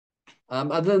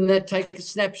Other than that, take a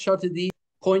snapshot of the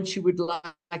points you would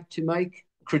like to make,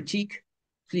 critique,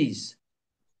 please.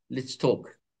 Let's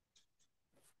talk.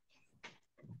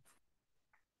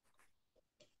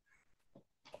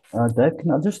 Dave,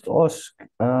 can I just ask,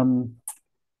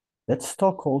 that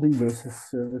stock holding versus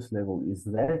service level, is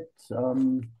there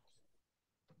some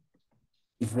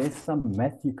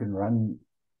math you can run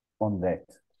on that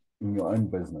in your own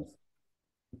business?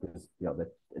 Because yeah,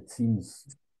 that it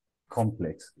seems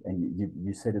complex, and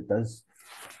you said it does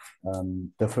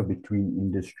differ between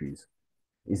industries.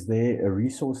 Is there a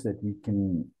resource that we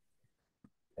can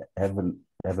have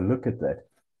a look at that?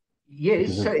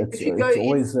 Yes, Because so if you go it's in,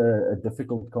 always a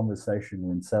difficult conversation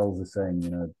when sales are saying,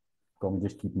 can we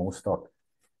just keep more stock?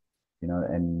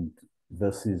 And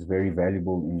this is very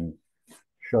valuable in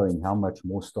showing how much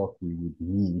more stock we would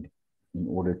need in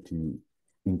order to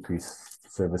increase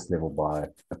service level by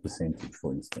a percentage,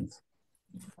 for instance.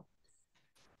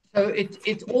 so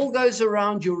it all goes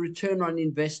around your return on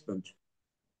investment.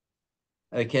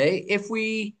 Okay, if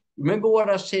we remember what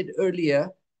I said earlier,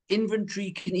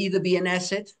 inventory can either be an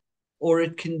asset or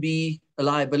it can be a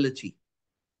liability.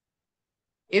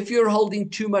 If you're holding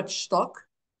too much stock,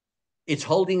 it's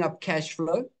holding up cash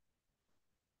flow.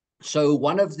 So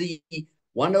one of the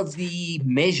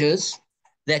measures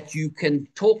that you can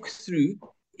talk through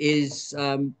is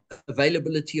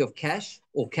availability of cash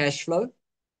or cash flow,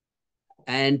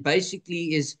 and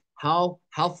basically is how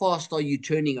fast are you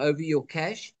turning over your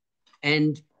cash,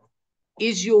 and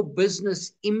is your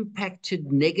business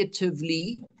impacted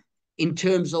negatively in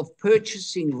terms of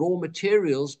purchasing raw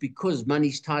materials because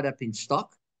money's tied up in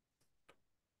stock,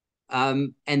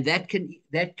 and that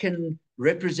can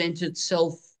represent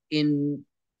itself in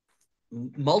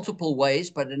multiple ways.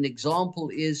 But an example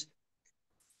is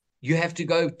you have to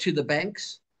go to the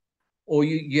banks, or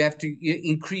you have to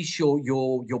increase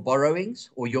your borrowings,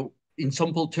 or your, in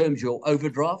simple terms, your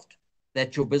overdraft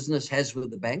that your business has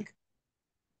with the bank,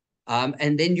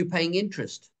 and then you're paying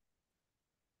interest.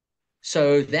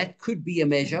 So that could be a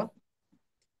measure.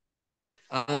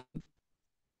 Um,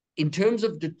 in terms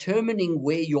of determining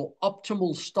where your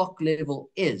optimal stock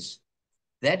level is,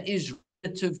 that is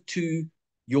relative to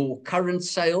your current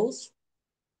sales.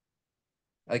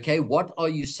 Okay, what are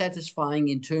you satisfying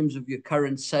in terms of your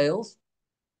current sales?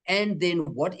 And then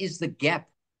what is the gap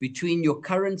between your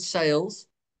current sales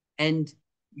and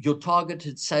your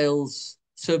targeted sales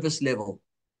service level?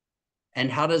 And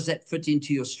how does that fit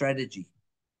into your strategy?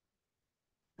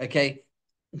 Okay,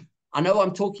 I know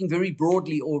I'm talking very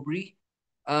broadly, Aubrey,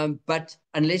 but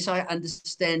unless I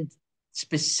understand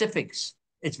specifics,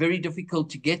 it's very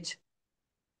difficult to get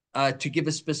to give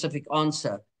a specific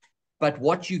answer. But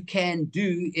what you can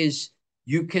do is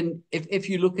you can, if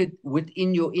you look at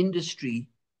within your industry,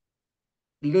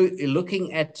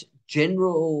 looking at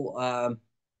general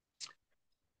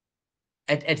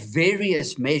at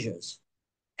various measures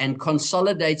and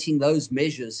consolidating those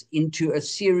measures into a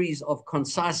series of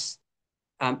concise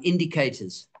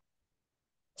indicators.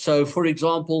 So, for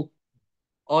example,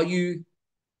 is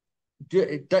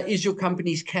your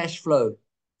company's cash flow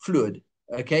fluid?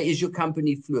 Okay, is your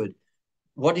company fluid?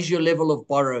 What is your level of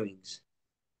borrowings?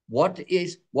 What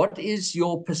is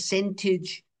your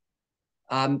percentage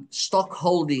stock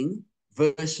holding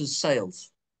versus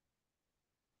sales?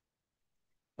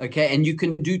 Okay, and you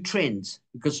can do trends,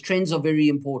 because trends are very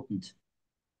important.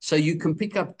 So you can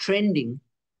pick up trending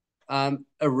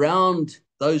around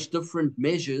those different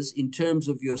measures in terms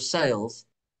of your sales,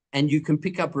 and you can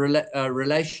pick up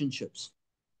relationships.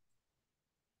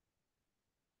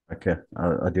 Okay,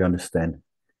 I do understand.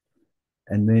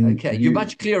 And then Okay, you're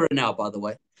much clearer now, by the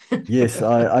way. yes,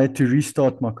 I had to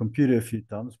restart my computer a few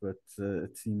times, but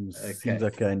it seems Okay,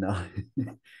 okay now.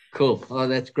 cool. Oh,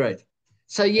 that's great.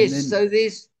 So And yes,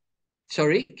 then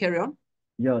sorry, carry on.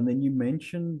 yeah, and then you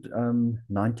mentioned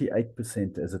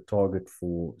 98% as a target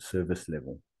for service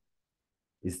level.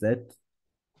 Is that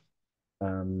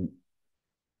um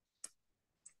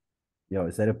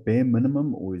is that a bare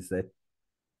minimum, or is that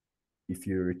if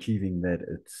you're achieving that,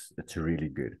 it's really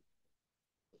good?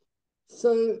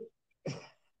 So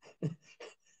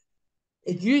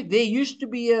there used to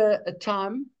be a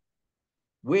time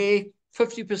where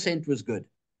 50% was good.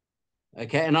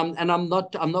 Okay, and I'm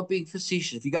not being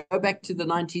facetious. If you go back to the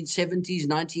 1970s,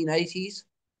 1980s,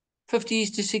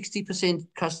 50s to 60%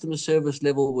 customer service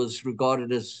level was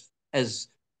regarded as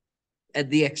at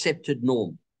the accepted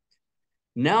norm.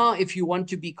 Now, if you want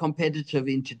to be competitive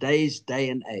in today's day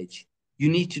and age, you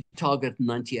need to target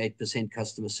 98%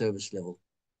 customer service level.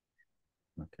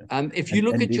 Okay. If you And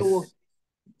look and at your, is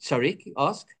sorry,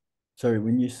 ask. sorry,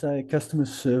 when you say customer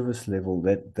service level,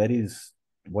 that is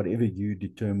whatever you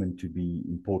determine to be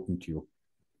important to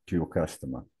your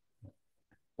customer,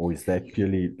 or is that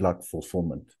purely like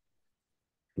fulfillment,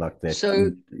 like that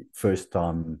So first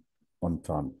time on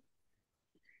time?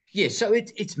 yes, so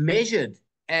it's measured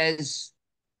as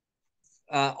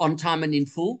on time and in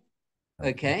full.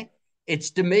 Okay.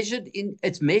 It's measured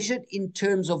in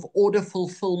terms of order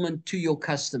fulfillment to your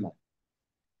customer.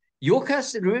 Your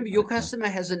customer, remember, your customer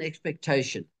has an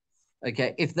expectation.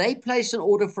 Okay. If they place an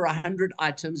order for 100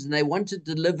 items and they want it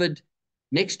delivered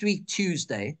next week,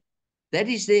 Tuesday, that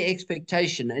is their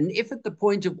expectation. And if at the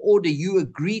point of order you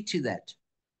agree to that,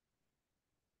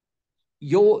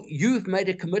 you've made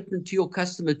a commitment to your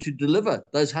customer to deliver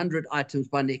those 100 items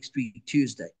by next week,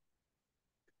 Tuesday.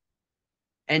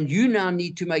 And you now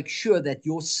need to make sure that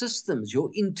your systems, your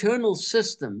internal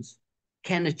systems,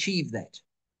 can achieve that.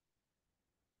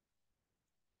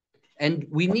 And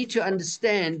we need to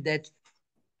understand that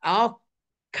our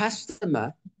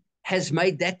customer has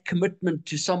made that commitment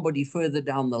to somebody further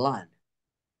down the line,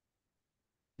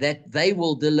 that they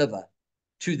will deliver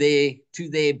to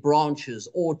their branches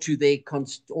or to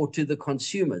the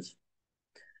consumers.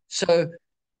 So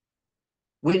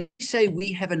when we say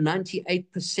we have a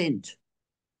 98%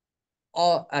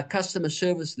 a customer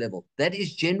service level, that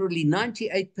is generally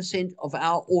 98% of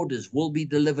our orders will be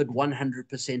delivered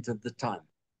 100% of the time.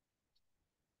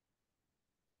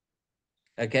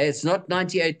 Okay, it's not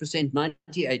 98%,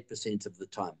 98% of the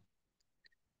time.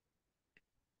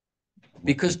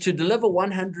 Because to deliver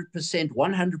 100%,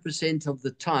 100% of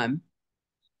the time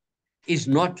is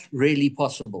not really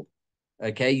possible.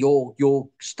 Okay, your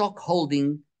stock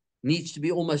holding needs to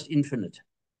be almost infinite.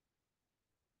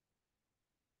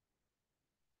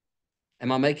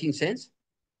 Am I making sense?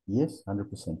 Yes,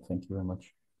 100%. Thank you very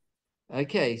much.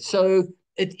 Okay, so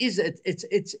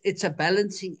it's a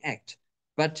balancing act.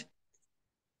 But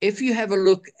if you have a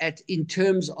look at, in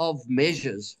terms of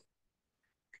measures,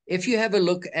 if you have a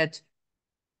look at,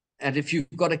 and if you've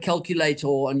got a calculator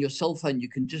on your cell phone, you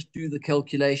can just do the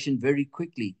calculation very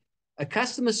quickly. A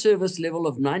customer service level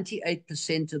of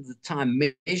 98% of the time,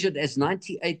 measured as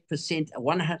 98%,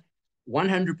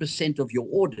 100% of your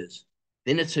orders,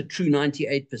 then it's a true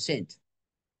 98%.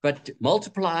 But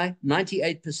multiply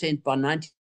 98% by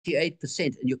 98%,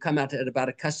 and you come out at about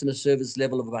a customer service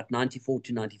level of about 94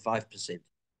 to 95%.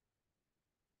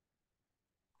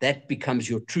 That becomes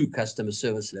your true customer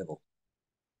service level.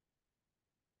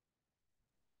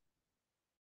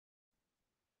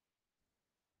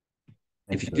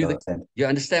 If you do that, you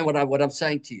understand what I'm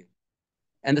saying to you.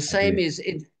 And the same is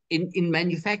in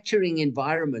manufacturing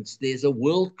environments. There's a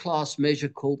world-class measure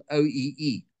called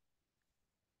OEE,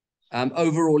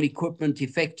 overall equipment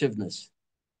effectiveness.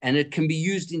 And it can be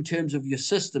used in terms of your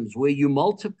systems, where you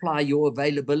multiply your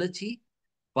availability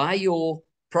by your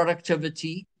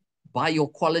productivity, by your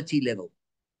quality level.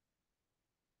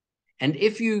 And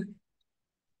if you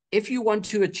want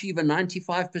to achieve a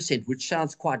 95%, which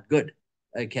sounds quite good,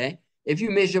 okay? If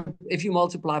you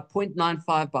multiply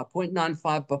 0.95 by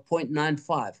 0.95 by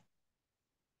 0.95,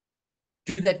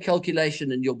 do that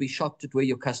calculation and you'll be shocked at where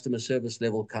your customer service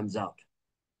level comes out.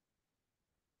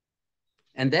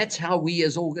 And that's how we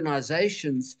as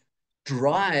organizations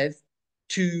drive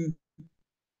to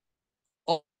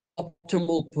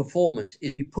optimal performance.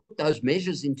 If we put those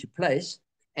measures into place,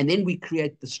 and then we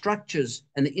create the structures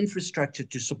and the infrastructure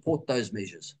to support those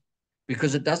measures,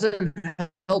 because it doesn't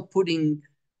help putting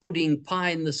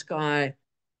pie in the sky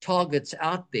targets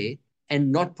out there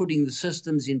and not putting the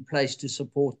systems in place to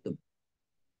support them.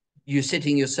 You're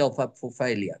setting yourself up for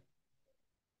failure.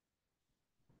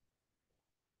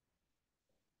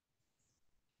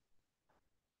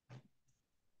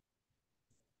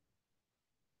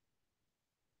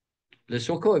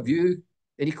 Lesoko, have you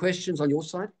any questions on your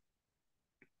side?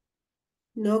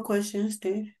 No questions,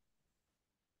 Dave.